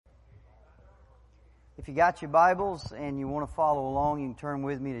If you got your Bibles and you want to follow along, you can turn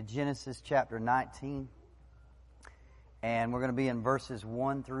with me to Genesis chapter 19. And we're going to be in verses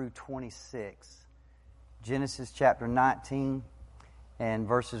 1 through 26. Genesis chapter 19 and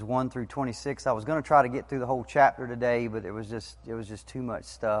verses 1 through 26. I was going to try to get through the whole chapter today, but it was just too much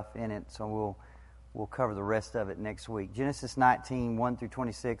stuff in it, so we'll cover the rest of it next week. Genesis 19, 1 through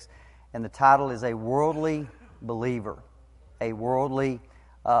 26, and the title is A Worldly Believer. A Worldly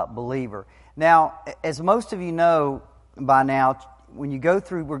Believer. Now, as most of you know by now, when you go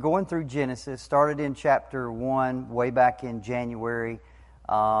through, we're going through Genesis, started in chapter 1 way back in January,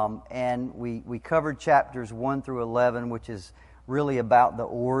 and we covered chapters 1 through 11, which is really about the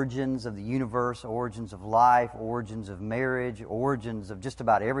origins of the universe, origins of life, origins of marriage, origins of just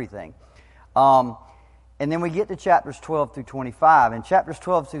about everything. And then we get to chapters 12 through 25, and chapters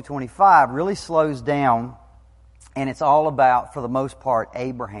 12 through 25 really slows down, and it's all about, for the most part,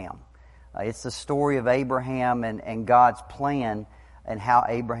 Abraham. It's the story of Abraham and God's plan and how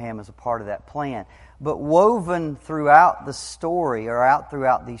Abraham is a part of that plan. But woven throughout the story, or out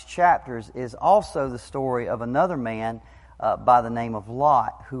throughout these chapters, is also the story of another man by the name of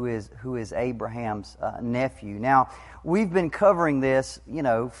Lot, who is Abraham's nephew. Now, we've been covering this,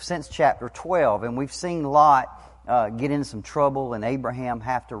 since chapter 12, and we've seen Lot get in some trouble, and Abraham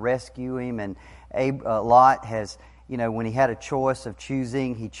have to rescue him, and Lot has, when he had a choice of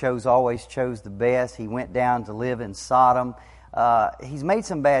choosing, he always chose the best. He went down to live in Sodom. He's made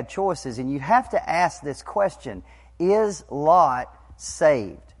some bad choices, and you have to ask this question: is Lot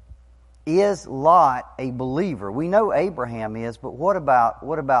saved? Is Lot a believer? We know Abraham is, but what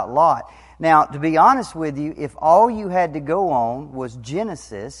about Lot? Now, to be honest with you, if all you had to go on was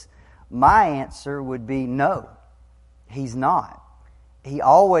Genesis, my answer would be no. He's not. He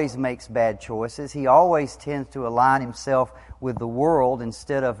always makes bad choices. He always tends to align himself with the world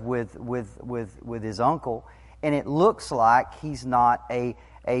instead of with his uncle. And it looks like he's not a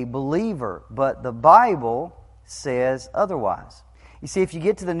believer. But the Bible says otherwise. You see, if you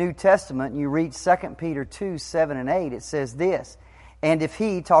get to the New Testament and you read 2 Peter 2, 7 and 8, it says this: "And if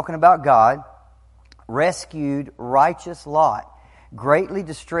he," talking about God, "rescued righteous Lot, greatly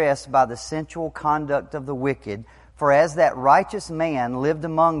distressed by the sensual conduct of the wicked, for as that righteous man lived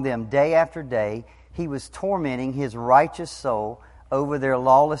among them day after day, he was tormenting his righteous soul over their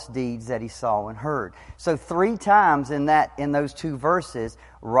lawless deeds that he saw and heard." So 3 times in those 2 verses,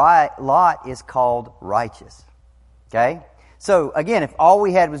 Lot is called righteous. Okay? So again, if all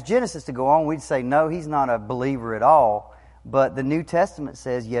we had was Genesis to go on, we'd say, no, he's not a believer at all. But the New Testament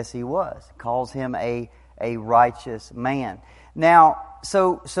says, yes, he was. It calls him a righteous man. Now,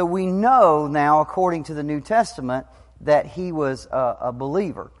 so we know now, according to the New Testament, that he was a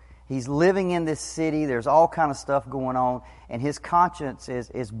believer. He's living in this city. There's all kind of stuff going on, and his conscience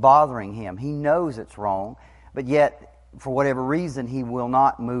is bothering him. He knows it's wrong, but yet, for whatever reason, he will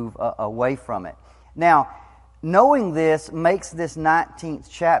not move away from it. Now, knowing this makes this 19th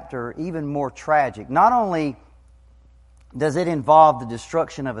chapter even more tragic. Not only does it involve the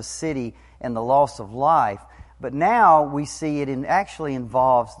destruction of a city and the loss of life, but now we see it actually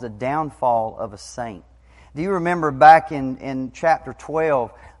involves the downfall of a saint. Do you remember back in chapter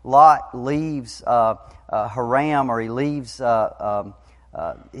 12, Lot leaves Haran, or he leaves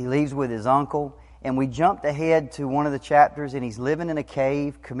with his uncle, and we jumped ahead to one of the chapters, and he's living in a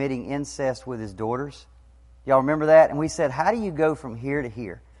cave committing incest with his daughters. Y'all remember that? And we said, how do you go from here to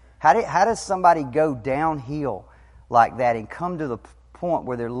here? How does somebody go downhill like that and come to the point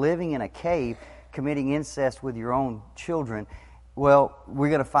where they're living in a cave committing incest with your own children? Well, we're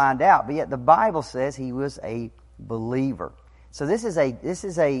going to find out. But yet the Bible says he was a believer. So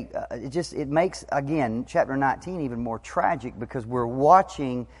it makes, again, chapter 19 even more tragic, because we're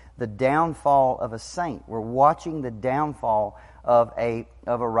watching the downfall of a saint. We're watching the downfall of a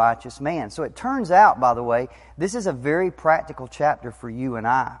righteous man. So it turns out, by the way, this is a very practical chapter for you and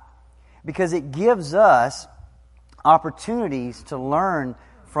I, because it gives us opportunities to learn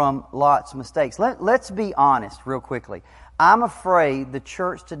from Lot's mistakes. Let's be honest real quickly. I'm afraid the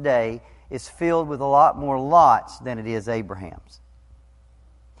church today is filled with a lot more Lots than it is Abrahams.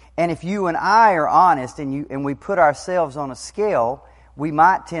 And if you and I are honest and we put ourselves on a scale, we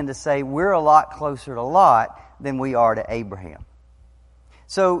might tend to say we're a lot closer to Lot than we are to Abraham.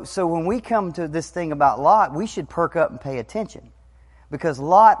 So when we come to this thing about Lot, we should perk up and pay attention, because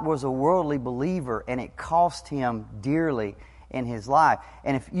Lot was a worldly believer, and it cost him dearly in his life.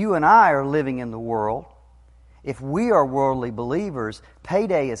 And if you and I are living in the world, if we are worldly believers,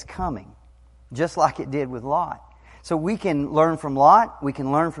 payday is coming, just like it did with Lot. So we can learn from Lot, we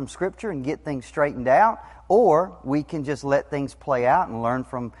can learn from Scripture and get things straightened out, or we can just let things play out and learn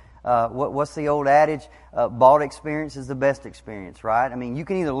from What's the old adage? Bought experience is the best experience, right? I mean, you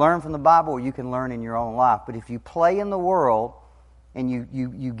can either learn from the Bible or you can learn in your own life. But if you play in the world and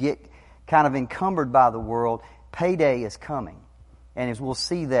you get kind of encumbered by the world, payday is coming. And as we'll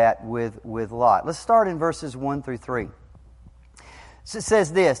see that with Lot. Let's start in verses 1 through 3. So it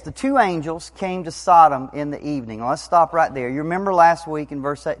says this, the two angels came to Sodom in the evening. Now, let's stop right there. You remember last week in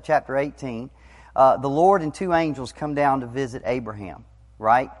chapter 18, the Lord and two angels come down to visit Abraham,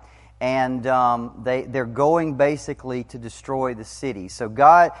 right? And they're going basically to destroy the city. So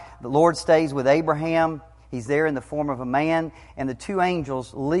the Lord stays with Abraham. He's there in the form of a man, and the two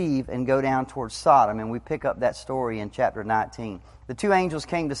angels leave and go down towards Sodom, and we pick up that story in chapter 19. The two angels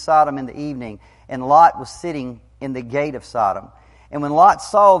came to Sodom in the evening, and Lot was sitting in the gate of Sodom. And when Lot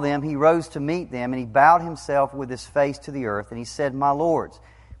saw them, he rose to meet them, and he bowed himself with his face to the earth, and he said, "My lords,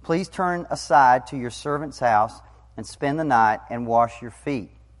 please turn aside to your servant's house and spend the night and wash your feet.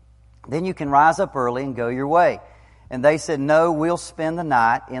 Then you can rise up early and go your way." And they said, "No, we'll spend the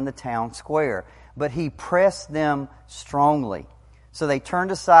night in the town square." But he pressed them strongly. So they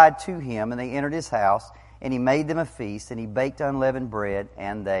turned aside to him, and they entered his house, and he made them a feast, and he baked unleavened bread,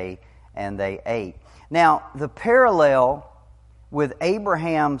 and they ate. Now, the parallel with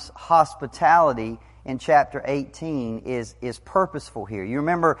Abraham's hospitality in chapter 18 is purposeful here. You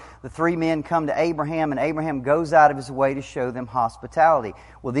remember the three men come to Abraham, and Abraham goes out of his way to show them hospitality.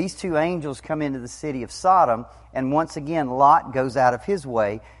 Well, these two angels come into the city of Sodom, and once again, Lot goes out of his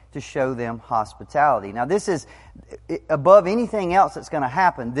way to show them hospitality. Now, this is, above anything else that's going to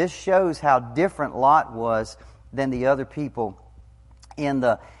happen, this shows how different Lot was than the other people in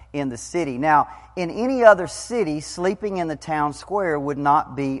the city. Now, in any other city, sleeping in the town square would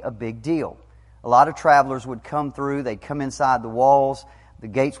not be a big deal. A lot of travelers would come through, they'd come inside the walls, the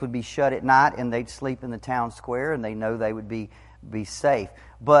gates would be shut at night, and they'd sleep in the town square, and they know they would be safe.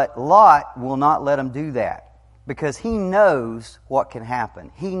 But Lot will not let them do that, because he knows what can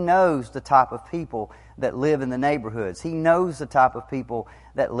happen. He knows the type of people that live in the neighborhoods. He knows the type of people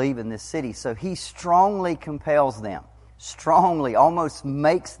that live in this city. So he strongly compels them, strongly, almost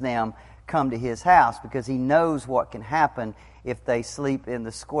makes them come to his house, because he knows what can happen if they sleep in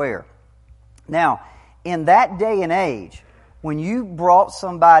the square. Now, in that day and age, when you brought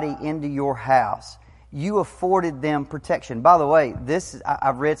somebody into your house, you afforded them protection. By the way,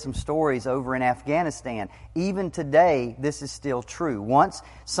 I've read some stories over in Afghanistan. Even today, this is still true. Once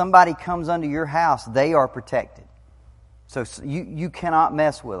somebody comes under your house, they are protected. So you cannot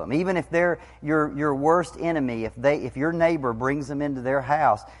mess with them. Even if they're your worst enemy, if your neighbor brings them into their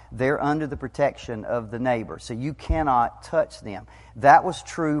house, they're under the protection of the neighbor. So you cannot touch them. That was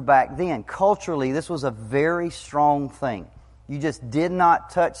true back then. Culturally, this was a very strong thing. You just did not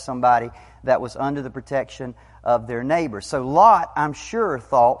touch somebody that was under the protection of their neighbor. So Lot, I'm sure,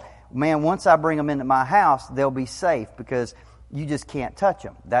 thought, man, once I bring them into my house, they'll be safe, because you just can't touch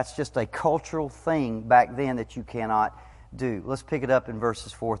them. That's just a cultural thing back then that you cannot do. Let's pick it up in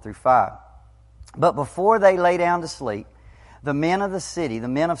verses 4 through 5. But before they lay down to sleep, the men of the city, the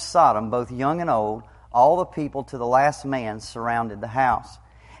men of Sodom, both young and old, all the people to the last man, surrounded the house.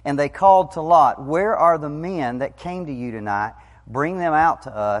 And they called to Lot, "Where are the men that came to you tonight? Bring them out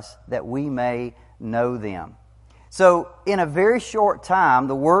to us, that we may know them." So in a very short time,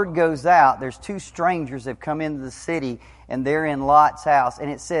 the word goes out. There's two strangers that have come into the city, and they're in Lot's house.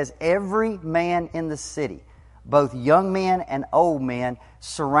 And it says every man in the city, both young men and old men,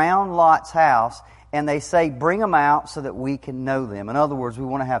 surround Lot's house, and they say, "Bring them out so that we can know them." In other words, we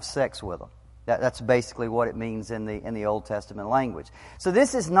want to have sex with them. That's basically what it means in the Old Testament language. So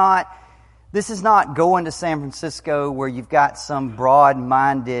this is not going to San Francisco where you've got some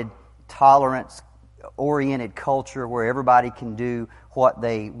broad-minded, tolerance-oriented culture where everybody can do what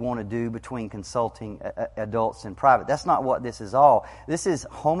they want to do between consulting adults in private. That's not what this is all. This is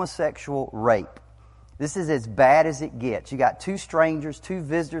homosexual rape. This is as bad as it gets. You got two strangers, two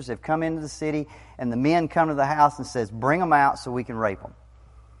visitors have come into the city, and the men come to the house and says, "Bring them out so we can rape them."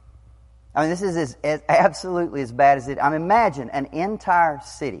 I mean, this is as absolutely as bad as it. I mean, imagine an entire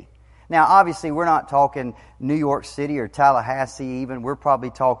city. Now, obviously, we're not talking New York City or Tallahassee even. We're probably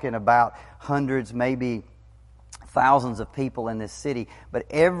talking about hundreds, maybe thousands of people in this city. But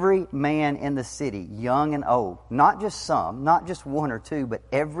every man in the city, young and old, not just some, not just one or two, but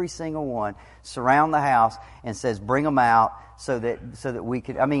every single one, surround the house and says, "Bring them out so that we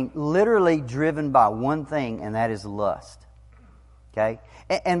could." I mean, literally driven by one thing, and that is lust. Okay?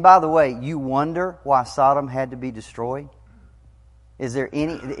 And by the way, you wonder why Sodom had to be destroyed?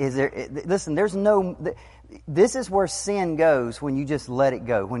 Listen, this is where sin goes when you just let it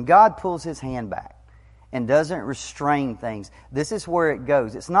go. When God pulls His hand back and doesn't restrain things, this is where it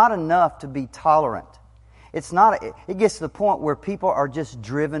goes. It's not enough to be tolerant. It gets to the point where people are just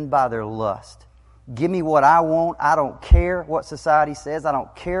driven by their lust. Give me what I want. I don't care what society says. I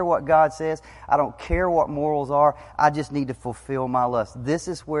don't care what God says. I don't care what morals are. I just need to fulfill my lust. This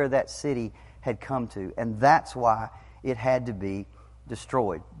is where that city had come to, and that's why it had to be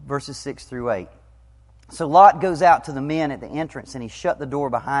destroyed. Verses 6 through 8. So Lot goes out to the men at the entrance, and he shut the door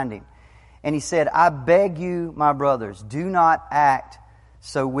behind him. And he said, I beg you, my brothers, do not act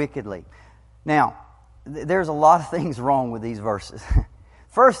so wickedly. Now, there's a lot of things wrong with these verses.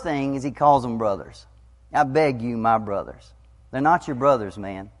 First thing is he calls them brothers. I beg you, my brothers. They're not your brothers,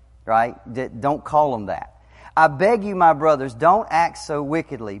 man, right? Don't call them that. I beg you, my brothers, don't act so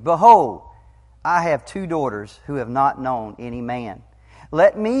wickedly. Behold, I have 2 daughters who have not known any man.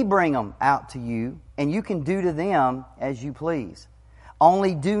 Let me bring them out to you, and you can do to them as you please.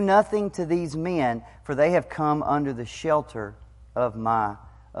 Only do nothing to these men, for they have come under the shelter of my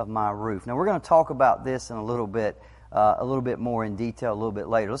roof. Now we're going to talk about this in a little bit more in detail a little bit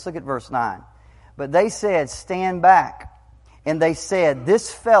later. Let's look at verse 9. But they said, stand back. And they said,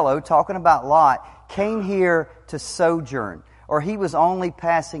 this fellow, talking about Lot, came here to sojourn, or he was only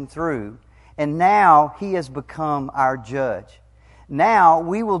passing through, and now he has become our judge. Now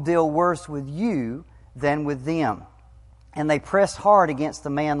we will deal worse with you than with them. And they pressed hard against the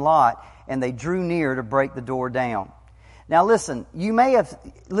man Lot, and they drew near to break the door down. Now listen,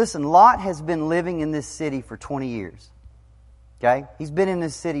 Lot has been living in this city for 20 years. Okay? He's been in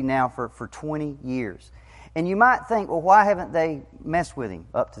this city now for 20 years. And you might think, well, why haven't they messed with him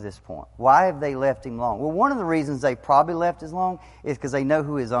up to this point? Why have they left him long? Well, one of the reasons they probably left as long is because they know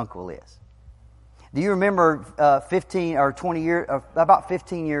who his uncle is. Do you remember about 15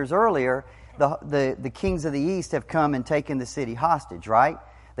 years earlier, the kings of the east have come and taken the city hostage, right?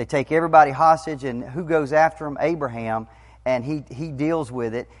 They take everybody hostage, and who goes after them? Abraham, and he deals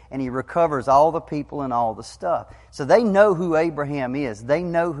with it, and he recovers all the people and all the stuff. So they know who Abraham is. They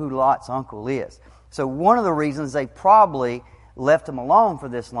know who Lot's uncle is. So one of the reasons they probably left him alone for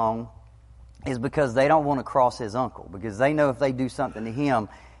this long is because they don't want to cross his uncle, because they know if they do something to him,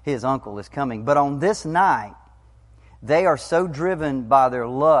 his uncle is coming. But on this night, they are so driven by their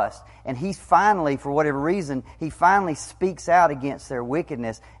lust, and he finally, for whatever reason, he finally speaks out against their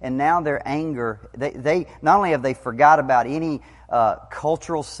wickedness, and now their anger, they not only have they forgot about any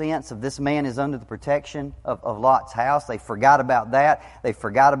cultural sense of this man is under the protection of Lot's house, they forgot about that, they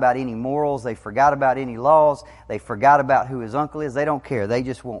forgot about any morals, they forgot about any laws, they forgot about who his uncle is, they don't care, they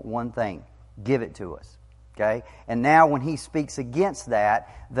just want one thing, give it to us. Okay? And now when he speaks against that,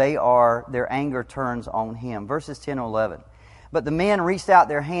 their anger turns on him. Verses 10 and 11. But the men reached out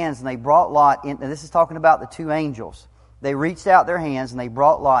their hands and they brought Lot in. And this is talking about the 2 angels. They reached out their hands and they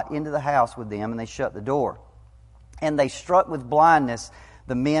brought Lot into the house with them, and they shut the door. And they struck with blindness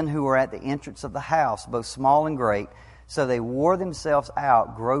the men who were at the entrance of the house, both small and great. So they wore themselves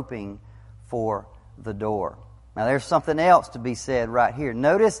out, groping for the door. Now there's something else to be said right here.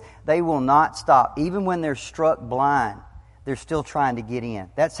 Notice they will not stop. Even when they're struck blind, they're still trying to get in.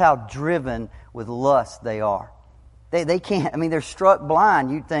 That's how driven with lust they are. They can't, they're struck blind.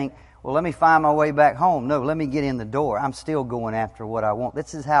 You'd think, well, let me find my way back home. No, let me get in the door. I'm still going after what I want.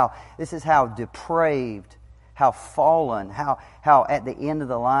 This is how depraved, how fallen, how at the end of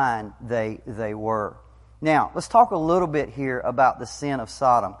the line they were. Now, let's talk a little bit here about the sin of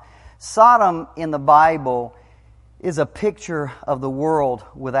Sodom. Sodom in the Bible is a picture of the world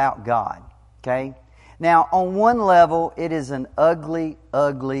without God. Okay? Now, on one level, it is an ugly,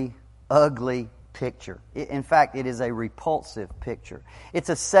 ugly, ugly picture. In fact, it is a repulsive picture. It's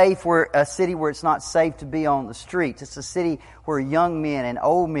a city where it's not safe to be on the streets. It's a city where young men and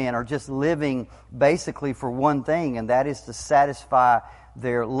old men are just living basically for one thing, and that is to satisfy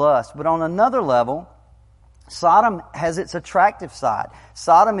their lust. But on another level, Sodom has its attractive side.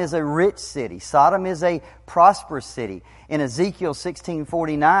 Sodom is a rich city. Sodom is a prosperous city. In Ezekiel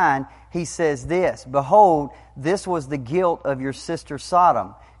 16:49, he says this, "Behold, this was the guilt of your sister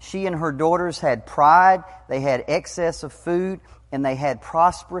Sodom. She and her daughters had pride, they had excess of food, and they had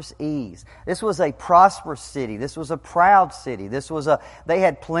prosperous ease." This was a prosperous city. This was a proud city. They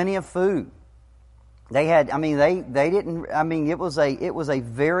had plenty of food. It was a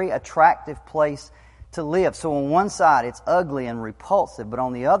very attractive place to live. So on one side, it's ugly and repulsive, but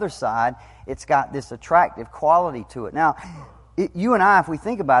on the other side, it's got this attractive quality to it. Now, you and I, if we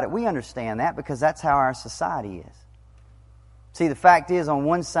think about it, we understand that because that's how our society is. See, the fact is, on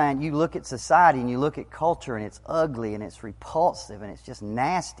one side, you look at society and you look at culture, and it's ugly and it's repulsive and it's just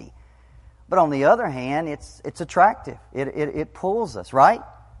nasty. But on the other hand, it's attractive. It pulls us, right?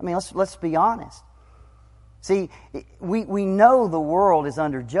 Let's be honest. See, we know the world is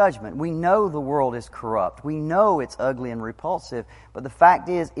under judgment. We know the world is corrupt. We know it's ugly and repulsive. But the fact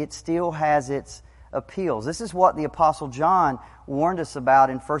is, it still has its appeals. This is what the Apostle John warned us about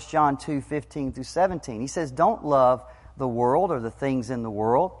in 1 John 2:15 through 17. He says, don't love the world or the things in the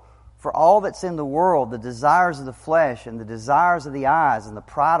world. For all that's in the world, the desires of the flesh and the desires of the eyes and the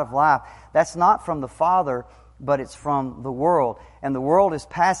pride of life, that's not from the Father, but it's from the world. And the world is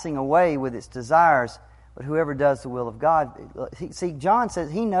passing away with its desires, but whoever does the will of God... See, John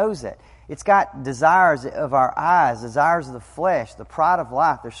says he knows that. It's got desires of our eyes, desires of the flesh, the pride of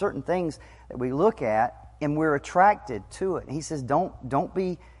life. There's certain things that we look at and we're attracted to it. And he says, don't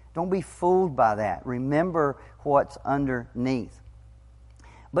be fooled by that. Remember what's underneath.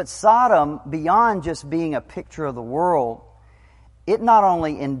 But Sodom, beyond just being a picture of the world, it not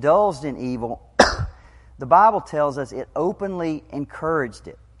only indulged in evil, the Bible tells us it openly encouraged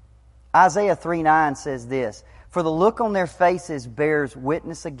it. Isaiah 3:9 says this, "For the look on their faces bears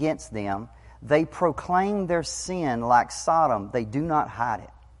witness against them. They proclaim their sin like Sodom. They do not hide it."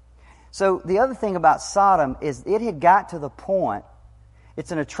 So the other thing about Sodom is it had got to the point,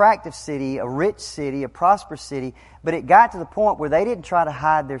 it's an attractive city, a rich city, a prosperous city, but it got to the point where they didn't try to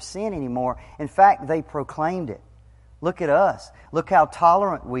hide their sin anymore. In fact, they proclaimed it. Look at us. Look how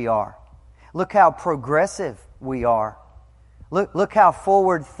tolerant we are. Look how progressive we are. Look how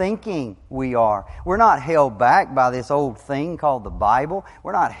forward-thinking we are. We're not held back by this old thing called the Bible.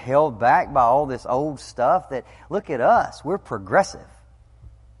 We're not held back by all this old stuff. Look at us. We're progressive.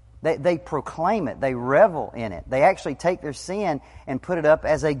 They proclaim it. They revel in it. They actually take their sin and put it up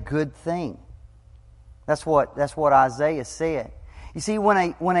as a good thing. That's what Isaiah said. You see,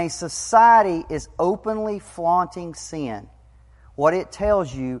 when a society is openly flaunting sin, what it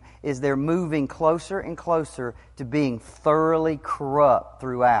tells you is they're moving closer and closer to being thoroughly corrupt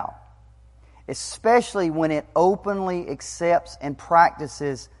throughout. Especially when it openly accepts and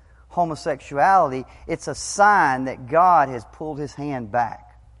practices homosexuality, it's a sign that God has pulled His hand back.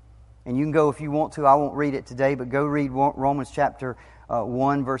 And you can go if you want to. I won't read it today, but go read Romans chapter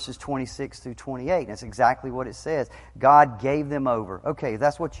 1, verses 26 through 28. That's exactly what it says. God gave them over. Okay, if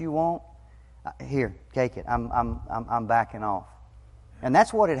that's what you want, here, take it. I'm backing off. And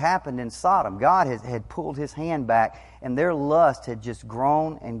that's what had happened in Sodom. God had pulled His hand back, and their lust had just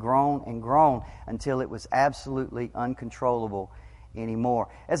grown and grown and grown until it was absolutely uncontrollable anymore.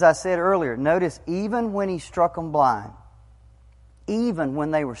 As I said earlier, notice even when He struck them blind, even when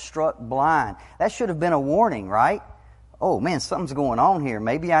they were struck blind, that should have been a warning, right? Oh man, something's going on here.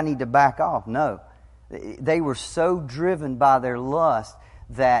 Maybe I need to back off. No. They were so driven by their lust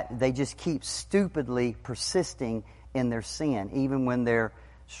that they just keep stupidly persisting in their sin, even when they're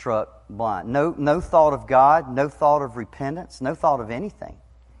struck blind. No thought of God, no thought of repentance, no thought of anything.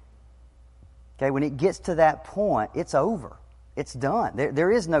 Okay, when it gets to that point, it's over. It's done.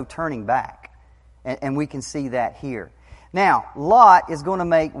 There is no turning back. And we can see that here. Now, Lot is going to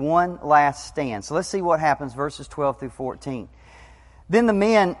make one last stand. So let's see what happens, verses 12 through 14. Then the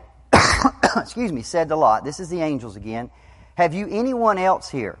men, said to Lot, this is the angels again, "Have you anyone else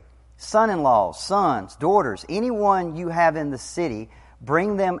here? Son-in-laws, sons, daughters, anyone you have in the city,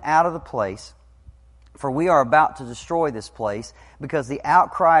 bring them out of the place, for we are about to destroy this place, because the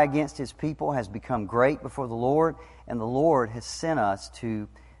outcry against His people has become great before the Lord, and the Lord has sent us to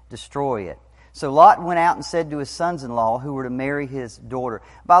destroy it." So Lot went out and said to his sons-in-law who were to marry his daughter.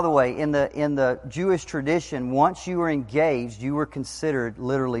 By the way, in the Jewish tradition, once you were engaged, you were considered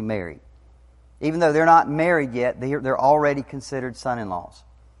literally married. Even though they're not married yet, they're already considered son-in-laws.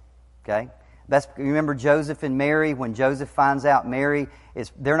 Okay? Remember Joseph and Mary. When Joseph finds out Mary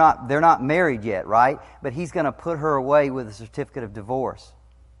they're not married yet, right? But he's going to put her away with a certificate of divorce,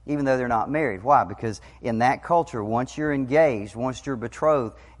 even though they're not married. Why? Because in that culture, once you're engaged, once you're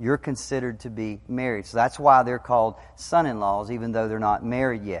betrothed, you're considered to be married. So that's why they're called son-in-laws, even though they're not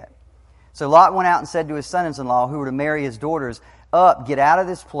married yet. So Lot went out and said to his sons-in-law who were to marry his daughters, "Up, get out of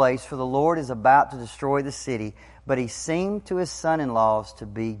this place, for the Lord is about to destroy the city." But he seemed to his son-in-laws to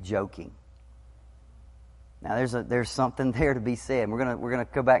be joking. Now there's something there to be said. We're gonna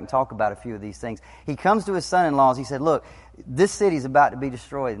go back and talk about a few of these things. He comes to his son-in-laws. He said, "Look, this city's about to be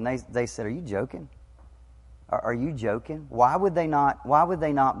destroyed." And they said, "Are you joking? Are you joking?" Why would they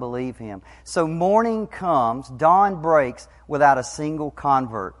not believe him? So morning comes, dawn breaks without a single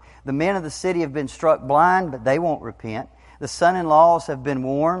convert. The men of the city have been struck blind, but they won't repent. The son-in-laws have been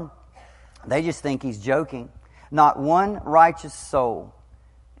warned. They just think he's joking. Not one righteous soul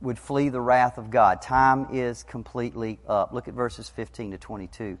would flee the wrath of God. Time is completely up. Look at verses 15 to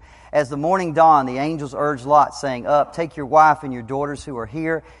 22. As the morning dawned, the angels urged Lot, saying, "Up, take your wife and your daughters who are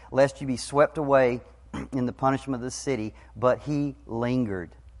here, lest you be swept away in the punishment of the city, but he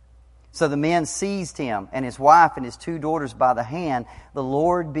lingered. So the men seized him and his wife and his 2 daughters by the hand, the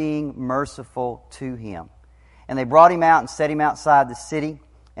Lord being merciful to him. And they brought him out and set him outside the city.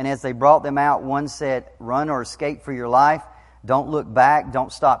 And as they brought them out, one said, "Run or escape for your life. Don't look back.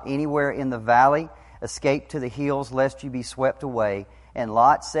 Don't stop anywhere in the valley. Escape to the hills, lest you be swept away." And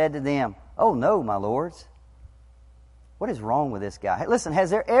Lot said to them, "Oh no, my lords." What is wrong with this guy? Hey, listen,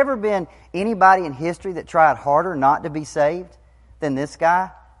 has there ever been anybody in history that tried harder not to be saved than this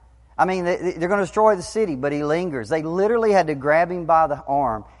guy? I mean, they're going to destroy the city, but he lingers. They literally had to grab him by the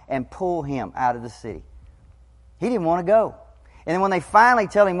arm and pull him out of the city. He didn't want to go. And then when they finally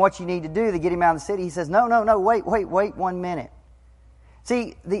tell him what you need to do to get him out of the city, he says, no, wait 1 minute.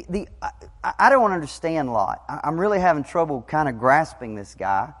 See, I don't understand Lot. I'm really having trouble kind of grasping this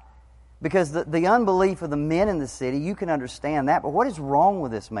guy. Because the unbelief of the men in the city, you can understand that. But what is wrong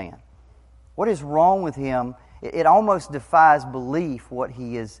with this man? What is wrong with him? It almost defies belief what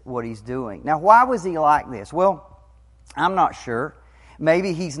he's doing. Now, why was he like this? Well, I'm not sure.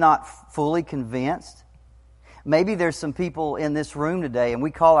 Maybe he's not fully convinced. Maybe there's some people in this room today, and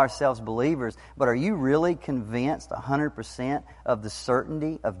we call ourselves believers, but are you really convinced 100% of the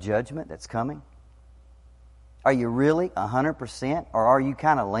certainty of judgment that's coming? Are you really 100%, or are you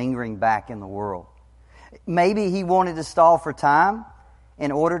kind of lingering back in the world? Maybe he wanted to stall for time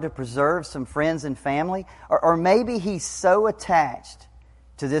in order to preserve some friends and family, or maybe he's so attached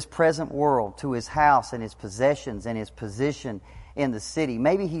to this present world, to his house and his possessions and his position in the city.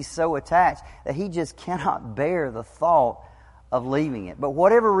 Maybe he's so attached that he just cannot bear the thought of leaving it. But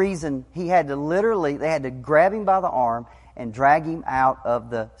whatever reason, they had to grab him by the arm and drag him out of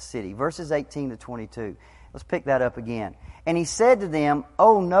the city. Verses 18 to 22. Let's pick that up again. And he said to them,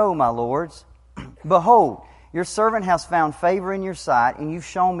 "Oh no, my lords, behold, your servant has found favor in your sight, and you've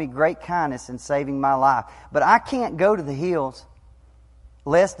shown me great kindness in saving my life. But I can't go to the hills,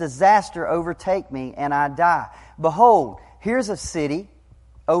 lest disaster overtake me and I die. Behold, here's a city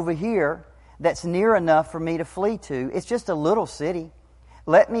over here that's near enough for me to flee to. It's just a little city.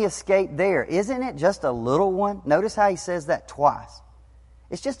 Let me escape there. Isn't it just a little one?" Notice how he says that twice.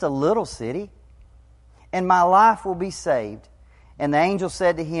 It's just a little city. "And my life will be saved." And the angel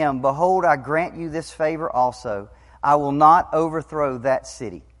said to him, "Behold, I grant you this favor also. I will not overthrow that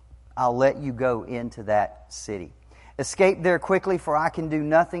city. I'll let you go into that city. Escape there quickly, for I can do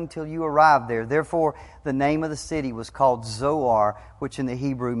nothing till you arrive there." Therefore, the name of the city was called Zoar, which in the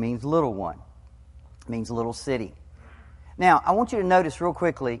Hebrew means little one. It means little city. Now, I want you to notice real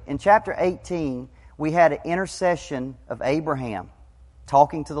quickly, in chapter 18, we had an intercession of Abraham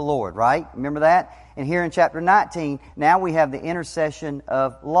talking to the Lord, right? Remember that? And here in chapter 19, now we have the intercession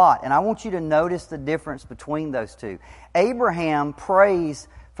of Lot. And I want you to notice the difference between those two. Abraham prays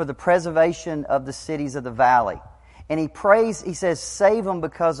for the preservation of the cities of the valley. And he says, save them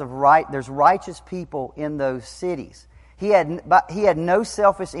because of there's righteous people in those cities. He had no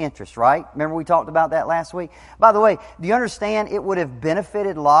selfish interest, right? Remember we talked about that last week? By the way, do you understand it would have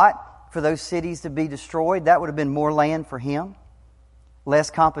benefited Lot for those cities to be destroyed? That would have been more land for him, less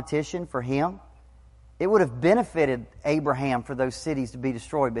competition for him. It would have benefited Abraham for those cities to be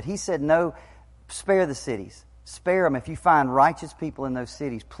destroyed. But he said, no, spare the cities. Spare them. If you find righteous people in those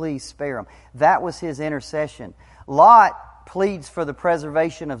cities, please spare them. That was his intercession. Lot pleads for the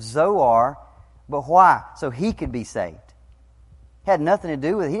preservation of Zoar, but why? So he could be saved. Had nothing to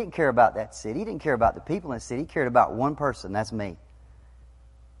do with it. He didn't care about that city. He didn't care about the people in the city. He cared about one person. That's me.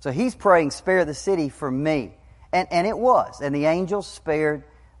 So he's praying, spare the city for me. And it was. And the angels spared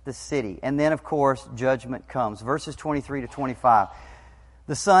the city. And then, of course, judgment comes. Verses 23 to 25.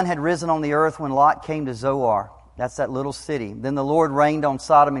 The sun had risen on the earth when Lot came to Zoar. That's that little city. Then the Lord rained on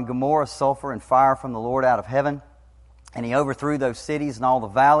Sodom and Gomorrah sulfur and fire from the Lord out of heaven. And he overthrew those cities and all the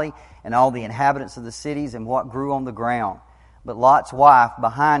valley and all the inhabitants of the cities and what grew on the ground. But Lot's wife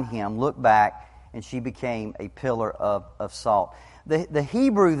behind him looked back, and she became a pillar of salt. The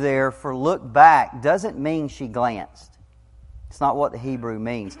Hebrew there for look back doesn't mean she glanced. It's not what the Hebrew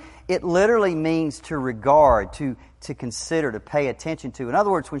means. It literally means to regard, to consider, to pay attention to. In other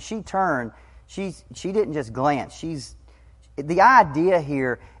words, when she turned, she didn't just glance. The idea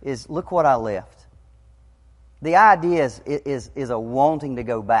here is, look what I left. The idea is a wanting to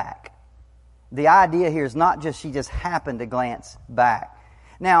go back. The idea here is not just she just happened to glance back.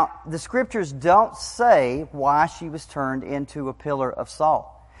 Now, the Scriptures don't say why she was turned into a pillar of salt.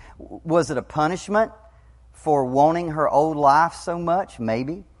 Was it a punishment for wanting her old life so much?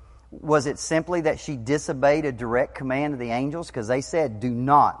 Maybe. Was it simply that she disobeyed a direct command of the angels? Because they said, do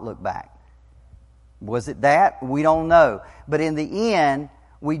not look back. Was it that? We don't know. But in the end,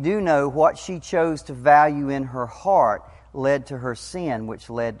 we do know what she chose to value in her heart led to her sin, which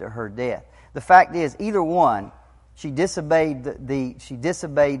led to her death. The fact is, either one, she disobeyed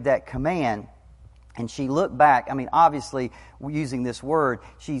that command, and she looked back. I mean, obviously, using this word,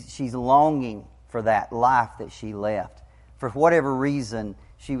 she's longing for that life that she left. For whatever reason,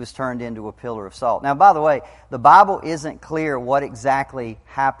 she was turned into a pillar of salt. Now, by the way, the Bible isn't clear what exactly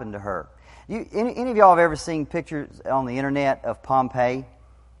happened to her. Any of y'all have ever seen pictures on the internet of Pompeii?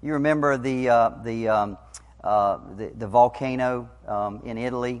 You remember the volcano in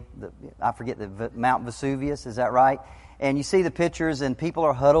Italy? I forget, the Mount Vesuvius, is that right? And you see the pictures, and people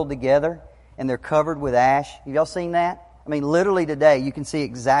are huddled together, and they're covered with ash. Have y'all seen that? I mean, literally today, you can see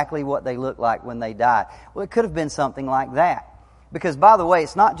exactly what they look like when they died. Well, it could have been something like that. Because, by the way,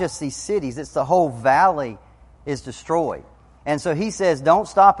 it's not just these cities, it's the whole valley is destroyed. And so he says, don't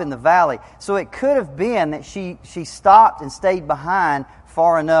stop in the valley. So it could have been that she stopped and stayed behind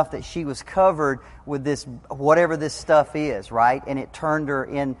far enough that she was covered with this, whatever this stuff is, right? And it turned her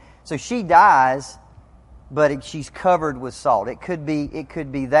in. So she dies, but she's covered with salt. It could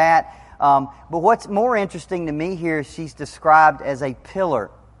be that. But what's more interesting to me here is she's described as a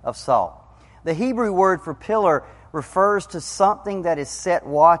pillar of salt. The Hebrew word for pillar refers to something that is set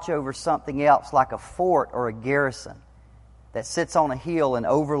watch over something else, like a fort or a garrison that sits on a hill and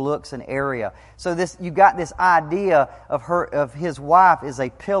overlooks an area. So you got this idea of his wife is a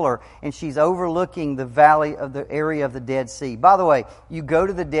pillar, and she's overlooking the valley of the area of the Dead Sea. By the way, you go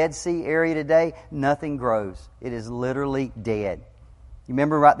to the Dead Sea area today, nothing grows. It is literally dead. You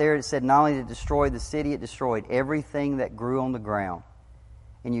remember right there it said not only did it destroy the city, it destroyed everything that grew on the ground.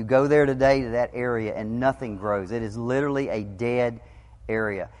 And you go there today to that area and nothing grows. It is literally a dead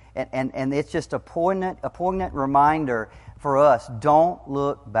area. And it's just a poignant reminder for us, don't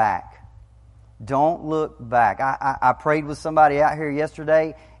look back. Don't look back. I prayed with somebody out here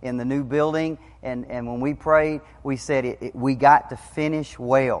yesterday in the new building, and when we prayed, we said we got to finish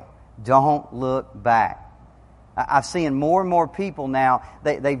well. Don't look back. I've seen more and more people now,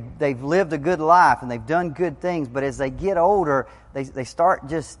 they've lived a good life and they've done good things, but as they get older, they start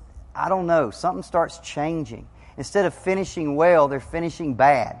just, I don't know, something starts changing. Instead of finishing well, they're finishing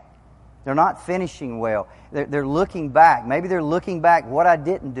bad. They're not finishing well. They're looking back. Maybe they're looking back what I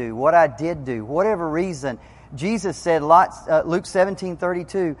didn't do, what I did do, whatever reason. Jesus said, Luke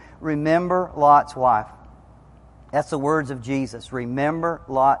 17:32, remember Lot's wife. That's the words of Jesus. Remember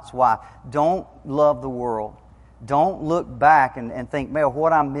Lot's wife. Don't love the world. Don't look back and think, man,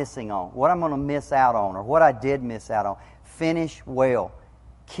 what I'm missing on, what I'm going to miss out on, or what I did miss out on. Finish well.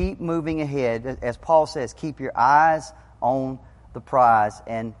 Keep moving ahead. As Paul says, keep your eyes on the prize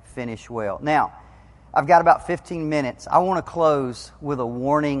and finish well. Now, I've got about 15 minutes. I want to close with a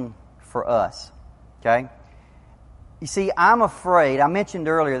warning for us. Okay? You see, I'm afraid, I mentioned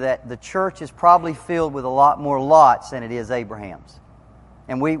earlier that the church is probably filled with a lot more Lots than it is Abrahams.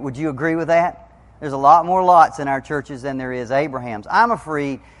 And would you agree with that? There's a lot more Lots in our churches than there is Abrahams. I'm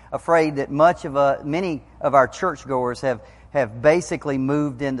afraid that many of our churchgoers have basically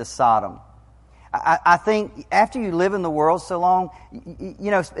moved into Sodom. I think after you live in the world so long, you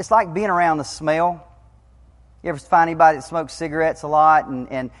know, it's like being around the smell. You ever find anybody that smokes cigarettes a lot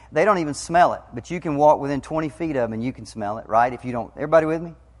and they don't even smell it, but you can walk within 20 feet of them and you can smell it, right? If you don't, everybody with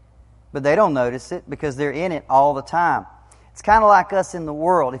me? But they don't notice it because they're in it all the time. It's kind of like us in the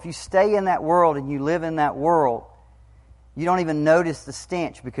world. If you stay in that world and you live in that world, you don't even notice the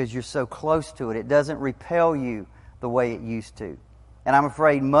stench because you're so close to it. It doesn't repel you the way it used to. And I'm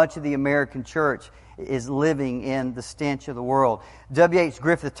afraid much of the American church is living in the stench of the world. W.H.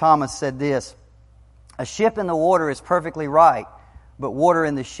 Griffith Thomas said this, a ship in the water is perfectly right, but water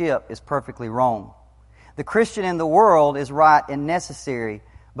in the ship is perfectly wrong. The Christian in the world is right and necessary,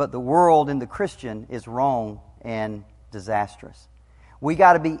 but the world in the Christian is wrong and disastrous. We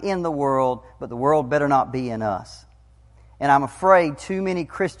got to be in the world, but the world better not be in us. And I'm afraid too many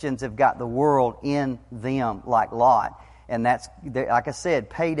Christians have got the world in them like Lot. And that's, like I said,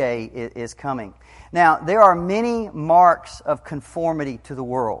 payday is coming. Now, there are many marks of conformity to the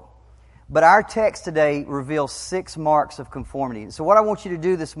world. But our text today reveals 6 marks of conformity. So what I want you to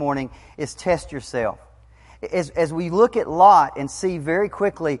do this morning is test yourself. As we look at Lot and see very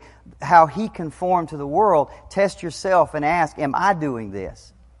quickly how he conformed to the world, test yourself and ask, am I doing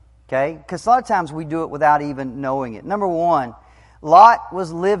this? Okay? Because a lot of times we do it without even knowing it. Number 1, Lot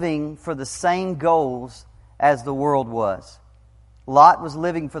was living for the same goals as the world was. Lot was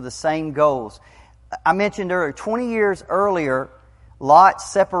living for the same goals. I mentioned earlier, 20 years earlier, Lot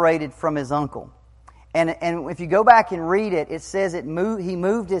separated from his uncle. And if you go back and read it, it says he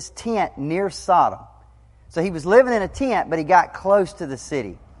moved his tent near Sodom. So he was living in a tent, but he got close to the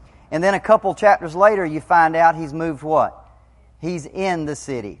city. And then a couple chapters later, you find out he's moved what? He's in the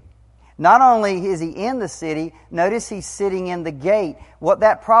city. Not only is he in the city, notice he's sitting in the gate. What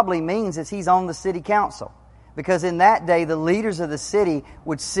that probably means is he's on the city council. Because in that day, the leaders of the city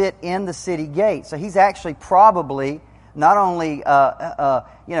would sit in the city gate. So he's actually probably not only,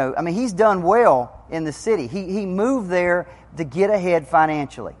 he's done well in the city. He moved there to get ahead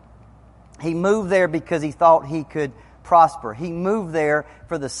financially. He moved there because he thought he could prosper. He moved there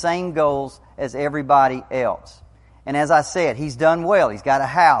for the same goals as everybody else. And as I said, he's done well. He's got a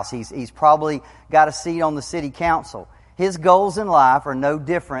house. He's probably got a seat on the city council. His goals in life are no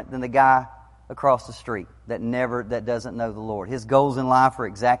different than the guy across the street that doesn't know the Lord. His goals in life are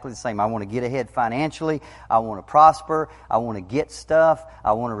exactly the same. I want to get ahead financially. I want to prosper. I want to get stuff.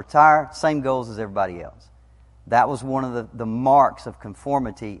 I want to retire. Same goals as everybody else. That was one of the marks of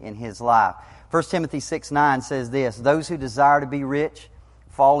conformity in his life. 1 Timothy 6:9 says this, "Those who desire to be rich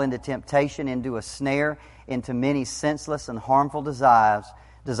fall into temptation, into a snare, into many senseless and harmful desires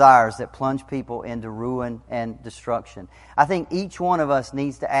that plunge people into ruin and destruction." I think each one of us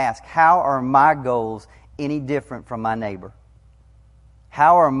needs to ask, how are my goals any different from my neighbor?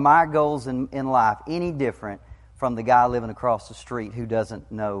 How are my goals in life any different from the guy living across the street who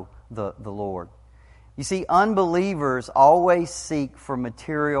doesn't know the Lord? You see, unbelievers always seek for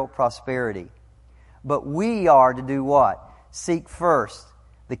material prosperity. But we are to do what? Seek first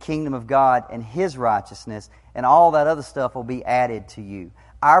the kingdom of God and His righteousness, and all that other stuff will be added to you.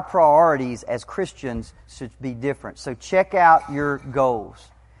 Our priorities as Christians should be different. So check out your goals.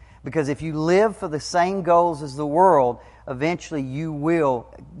 Because if you live for the same goals as the world, eventually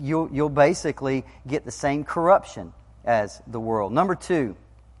you'll basically get the same corruption as the world. Number 2,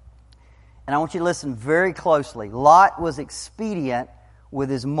 and I want you to listen very closely. Lot was expedient with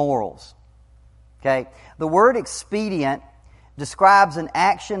his morals. Okay? The word expedient describes an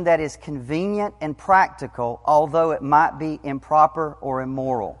action that is convenient and practical, although it might be improper or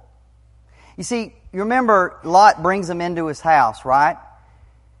immoral. You see, you remember Lot brings them into his house, right?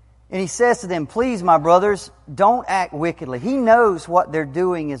 And he says to them, "Please, my brothers, don't act wickedly." He knows what they're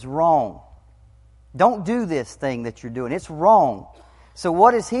doing is wrong. Don't do this thing that you're doing. It's wrong. So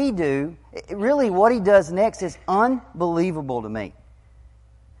what does he do? Really, what he does next is unbelievable to me.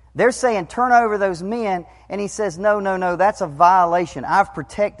 They're saying, "Turn over those men," and he says, No, that's a violation. I've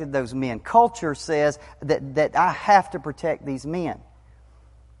protected those men. Culture says that I have to protect these men.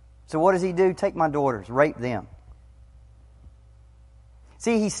 So what does he do? Take my daughters, rape them.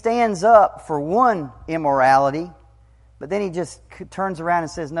 See, he stands up for one immorality, but then he just turns around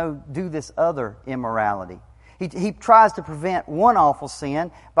and says, "No, do this other immorality." He tries to prevent one awful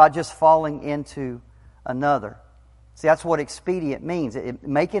sin by just falling into another. See, that's what expedient means.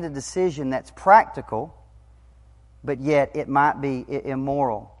 Making a decision that's practical, but yet it might be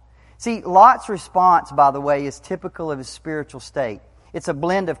immoral. See, Lot's response, by the way, is typical of his spiritual state. It's a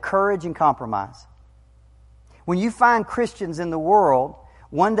blend of courage and compromise. When you find Christians in the world,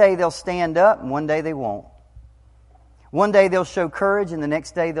 one day they'll stand up and one day they won't. One day they'll show courage and the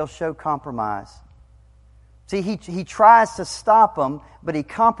next day they'll show compromise. See, he tries to stop them, but he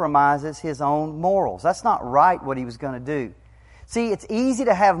compromises his own morals. That's not right what he was going to do. See, it's easy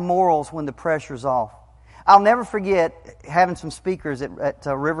to have morals when the pressure's off. I'll never forget having some speakers at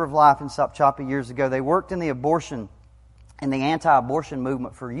River of Life in Sopchapa years ago. They worked in the anti-abortion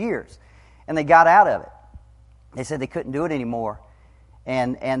movement for years, and they got out of it. They said they couldn't do it anymore.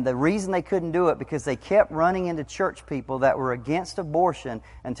 And the reason they couldn't do it because they kept running into church people that were against abortion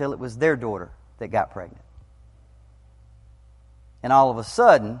until it was their daughter that got pregnant. And all of a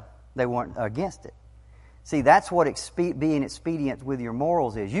sudden, they weren't against it. See, that's what being expedient with your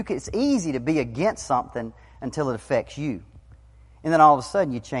morals is. It's easy to be against something until it affects you. And then all of a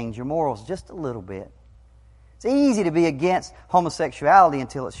sudden, you change your morals just a little bit. It's easy to be against homosexuality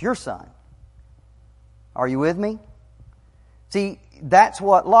until it's your son. Are you with me? See, that's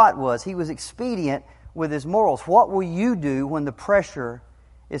what Lot was. He was expedient with his morals. What will you do when the pressure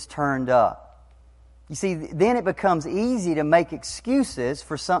is turned up? You see, then it becomes easy to make excuses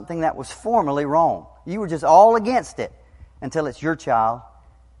for something that was formerly wrong. You were just all against it until it's your child,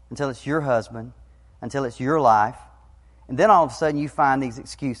 until it's your husband, until it's your life. And then all of a sudden you find these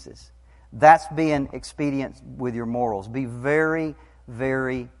excuses. That's being expedient with your morals. Be very,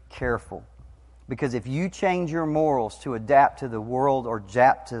 very careful. Because if you change your morals to adapt to the world or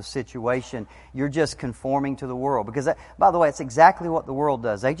adapt to a situation, you're just conforming to the world. Because, by the way, it's exactly what the world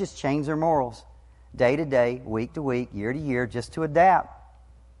does. They just change their morals day to day, week to week, year to year, just to adapt.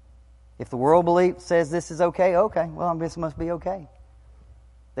 If the world says this is okay, well, this must be okay.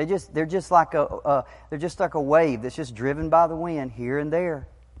 They're just like a wave that's just driven by the wind here and there.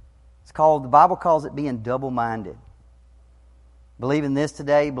 The Bible calls it being double-minded. Believing this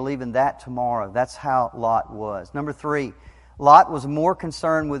today, believing that tomorrow. That's how Lot was. Number 3, Lot was more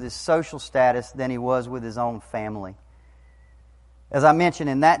concerned with his social status than he was with his own family. As I mentioned,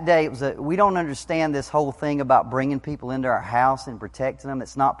 in that day, we don't understand this whole thing about bringing people into our house and protecting them.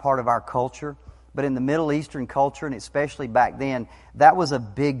 It's not part of our culture. But in the Middle Eastern culture, and especially back then, that was a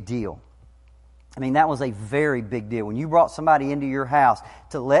big deal. I mean, that was a very big deal. When you brought somebody into your house,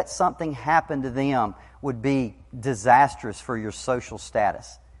 to let something happen to them would be disastrous for your social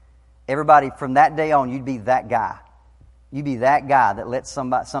status. Everybody, from that day on, you'd be that guy. You'd be that guy that let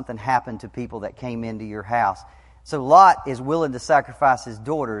something happen to people that came into your house. So Lot is willing to sacrifice his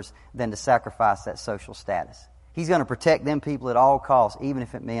daughters than to sacrifice that social status. He's going to protect them people at all costs, even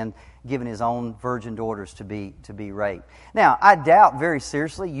if it meant giving his own virgin daughters to be raped. Now, I doubt very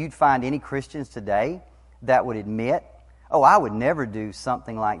seriously you'd find any Christians today that would admit, oh, I would never do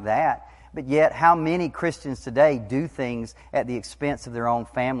something like that. But yet, how many Christians today do things at the expense of their own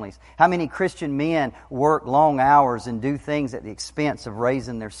families? How many Christian men work long hours and do things at the expense of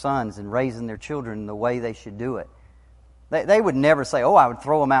raising their sons and raising their children in the way they should do it? They would never say, oh, I would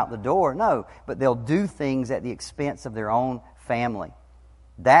throw them out the door. No, but they'll do things at the expense of their own family.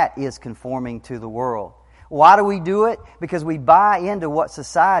 That is conforming to the world. Why do we do it? Because we buy into what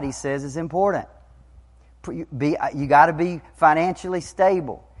society says is important. You got to be financially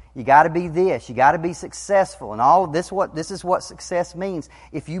stable. You got to be this. You got to be successful. And all of this, this is what success means.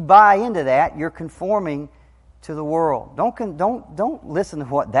 If you buy into that, you're conforming to the world. Don't listen to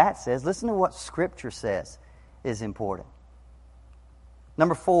what that says. Listen to what Scripture says is important.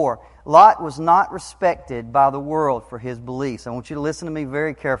 Number 4, Lot was not respected by the world for his beliefs. I want you to listen to me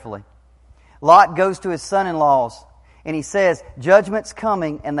very carefully. Lot goes to his son-in-laws and he says, judgment's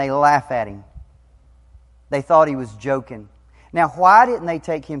coming, and they laugh at him. They thought he was joking. Now, why didn't they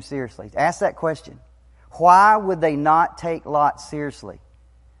take him seriously? Ask that question. Why would they not take Lot seriously?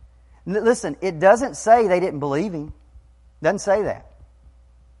 Listen, it doesn't say they didn't believe him. It doesn't say that.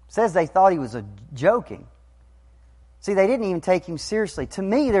 It says they thought he was joking. See, they didn't even take him seriously. To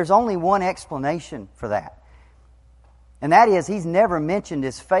me, there's only one explanation for that. And that is, he's never mentioned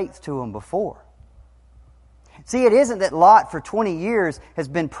his faith to them before. See, it isn't that Lot for 20 years has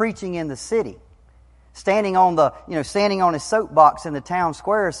been preaching in the city, standing on his soapbox in the town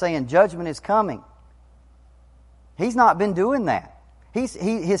square saying judgment is coming. He's not been doing that.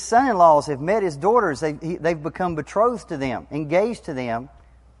 His son-in-laws have met his daughters. They've become betrothed to them, engaged to them.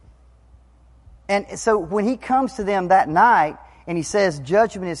 And so when he comes to them that night and he says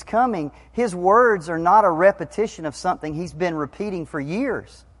judgment is coming, his words are not a repetition of something he's been repeating for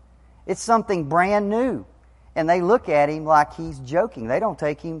years. It's something brand new. And they look at him like he's joking. They don't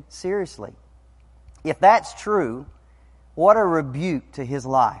take him seriously. If that's true, what a rebuke to his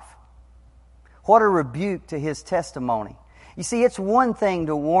life. What a rebuke to his testimony. You see, it's one thing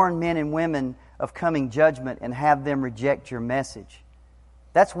to warn men and women of coming judgment and have them reject your message.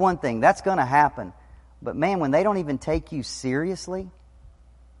 That's one thing. That's going to happen. But man, when they don't even take you seriously,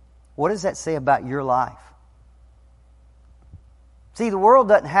 what does that say about your life? See, the world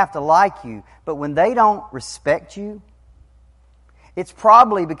doesn't have to like you, but when they don't respect you, it's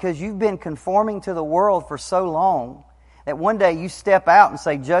probably because you've been conforming to the world for so long that one day you step out and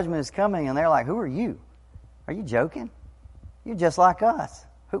say judgment is coming, and they're like, who are you? Are you joking? You're just like us.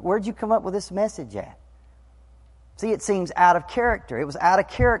 Where'd you come up with this message at? See, it seems out of character. It was out of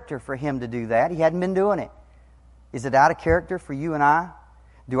character for him to do that. He hadn't been doing it. Is it out of character for you and I?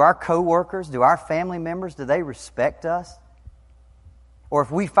 Do our co-workers, do our family members, do they respect us? Or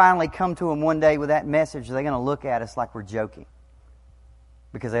if we finally come to them one day with that message, are they going to look at us like we're joking?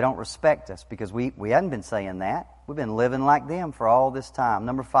 Because they don't respect us. Because we hadn't been saying that. We've been living like them for all this time.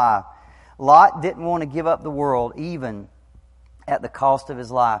 Number 5, Lot didn't want to give up the world even at the cost of his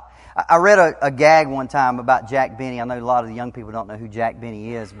life. I read a gag one time about Jack Benny. I know a lot of the young people don't know who Jack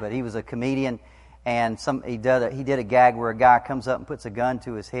Benny is, but he was a comedian, and he did a gag where a guy comes up and puts a gun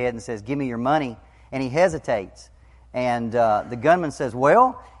to his head and says, "Give me your money," and he hesitates. And the gunman says,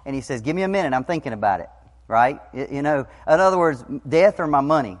 "Well," and he says, "Give me a minute, I'm thinking about it." Right? In other words, death or my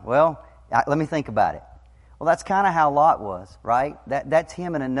money? Well, let me think about it. Well, that's kind of how Lot was, right? That's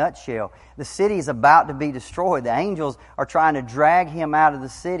him in a nutshell. The city is about to be destroyed. The angels are trying to drag him out of the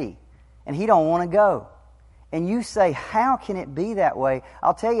city, and he don't want to go. And you say, how can it be that way?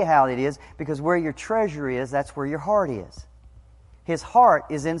 I'll tell you how it is, because where your treasure is, that's where your heart is. His heart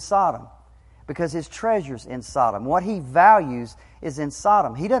is in Sodom, because his treasure's in Sodom. What he values is in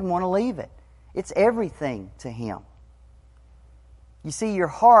Sodom. He doesn't want to leave it. It's everything to him. You see, your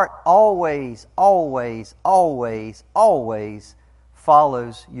heart always, always, always, always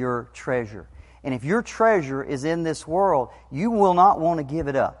follows your treasure. And if your treasure is in this world, you will not want to give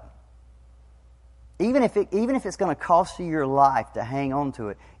it up. Even if it's going to cost you your life to hang on to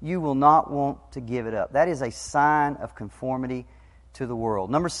it, you will not want to give it up. That is a sign of conformity to the world.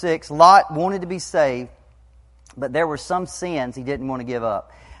 Number 6, Lot wanted to be saved, but there were some sins he didn't want to give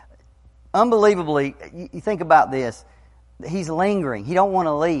up. Unbelievably, you think about this. He's lingering. He don't want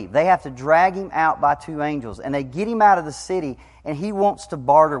to leave. They have to drag him out by 2 angels, and they get him out of the city, and he wants to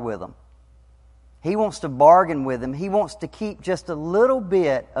barter with them. He wants to bargain with them. He wants to keep just a little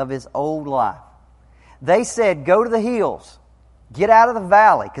bit of his old life. They said, go to the hills. Get out of the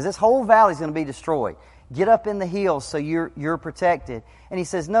valley, because this whole valley is going to be destroyed. Get up in the hills so you're protected. And he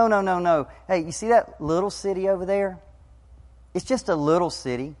says, no. Hey, you see that little city over there? It's just a little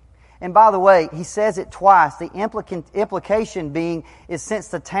city. And by the way, he says it twice. The implication being is since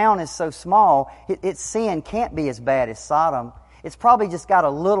the town is so small, its sin can't be as bad as Sodom. It's probably just got a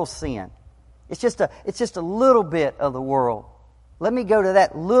little sin. It's just a little bit of the world. Let me go to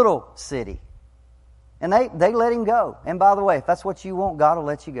that little city. And they let him go. And by the way, if that's what you want, God will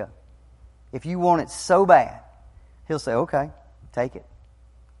let you go. If you want it so bad, He'll say, okay, take it.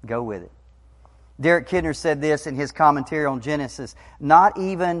 Go with it. Derricke Gray said this in his commentary on Genesis, not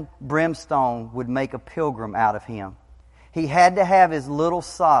even brimstone would make a pilgrim out of him. He had to have his little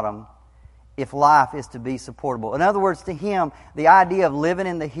Sodom if life is to be supportable. In other words, to him, the idea of living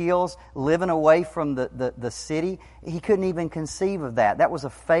in the hills, living away from the city, he couldn't even conceive of that. That was a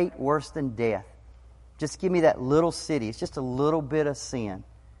fate worse than death. Just give me that little city. It's just a little bit of sin.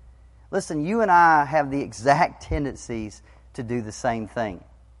 Listen, you and I have the exact tendencies to do the same thing.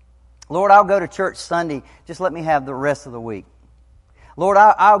 Lord, I'll go to church Sunday. Just let me have the rest of the week. Lord,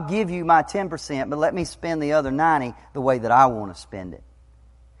 I'll give you my 10%, but let me spend the other 90% the way that I want to spend it.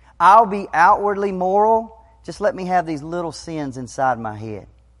 I'll be outwardly moral. Just let me have these little sins inside my head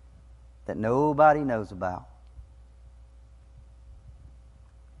that nobody knows about.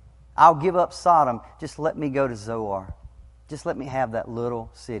 I'll give up Sodom. Just let me go to Zoar. Just let me have that little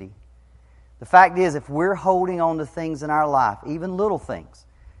city. The fact is, if we're holding on to things in our life, even little things,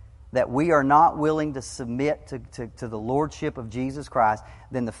 that we are not willing to submit to the Lordship of Jesus Christ,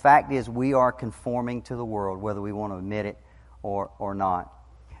 then the fact is we are conforming to the world, whether we want to admit it or not.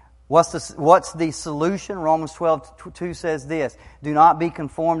 What's the solution? Romans 12:2 says this, do not be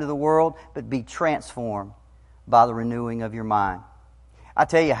conformed to the world, but be transformed by the renewing of your mind. I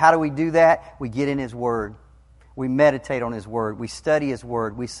tell you, how do we do that? We get in His Word. We meditate on His Word. We study His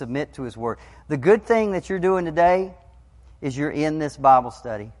Word. We submit to His Word. The good thing that you're doing today is you're in this Bible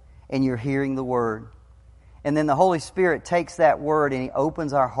study and you're hearing the Word. And then the Holy Spirit takes that Word and He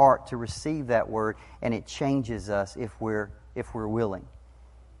opens our heart to receive that Word, and it changes us if we're willing.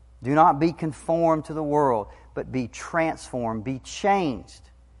 Do not be conformed to the world, but be transformed, be changed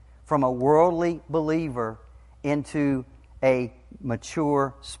from a worldly believer into a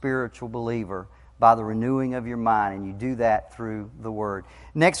mature spiritual believer by the renewing of your mind, and you do that through the Word.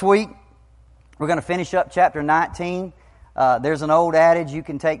 Next week, we're going to finish up chapter 19. There's an old adage, you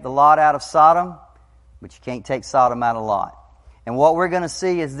can take the Lot out of Sodom, but you can't take Sodom out of Lot. And what we're going to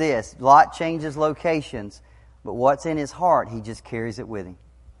see is this. Lot changes locations, but what's in his heart, he just carries it with him.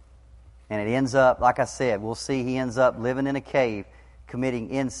 And it ends up, like I said, we'll see he ends up living in a cave, committing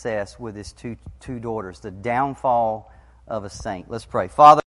incest with his two daughters. The downfall of a saint. Let's pray. Father,